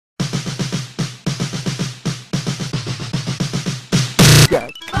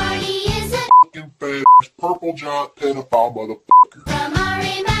purple giant pedophile motherfucker. From our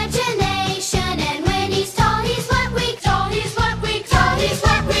imagination, and when he's tall, he's what we tall, he's what we tall, he's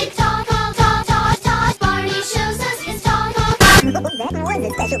what we tall, tall, tall, tall, tall. Barney shows us his tall, tall. That was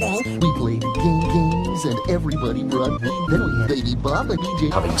a special day. We played games and everybody brought weed. Then we had Baby Bob and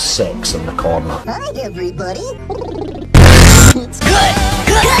DJ having sex in the corner. Hi, everybody. It's Good.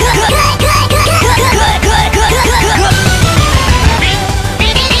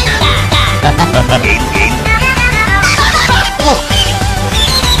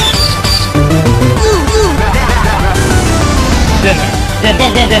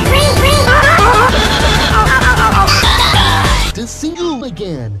 to see you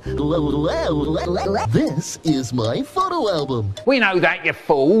again. This is my photo album. We know that, you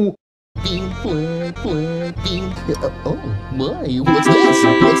fool. Bean, flat, bean. Oh my, what's this?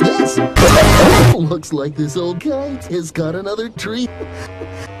 What's this? Looks like this old kite has got another tree.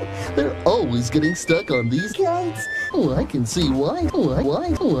 They're always getting stuck on these kites. Oh, I can see why. Oh,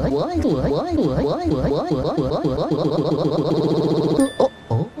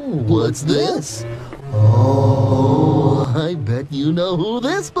 what's this? Oh, I bet you know who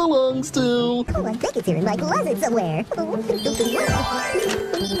this belongs to. Oh, I think it's here in my closet somewhere. What's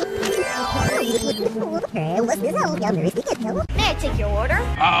this? Oh, yummy. May I take your order?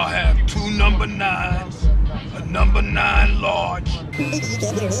 I'll have 2 number 9s, a number 9 large. Maybe you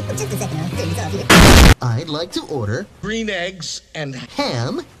can't hear me. Just a second, I'll turn this off here. I'd like to order Green eggs and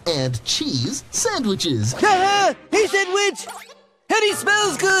ham and cheese sandwiches. He said which? And he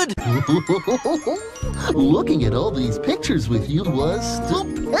smells good! Looking at all these pictures with you was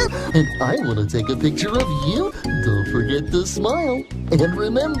stupid. And I want to take a picture of you. Don't forget to smile. And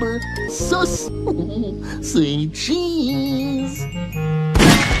remember, sus. Say cheese.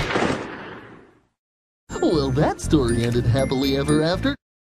 Well, that story ended happily ever after.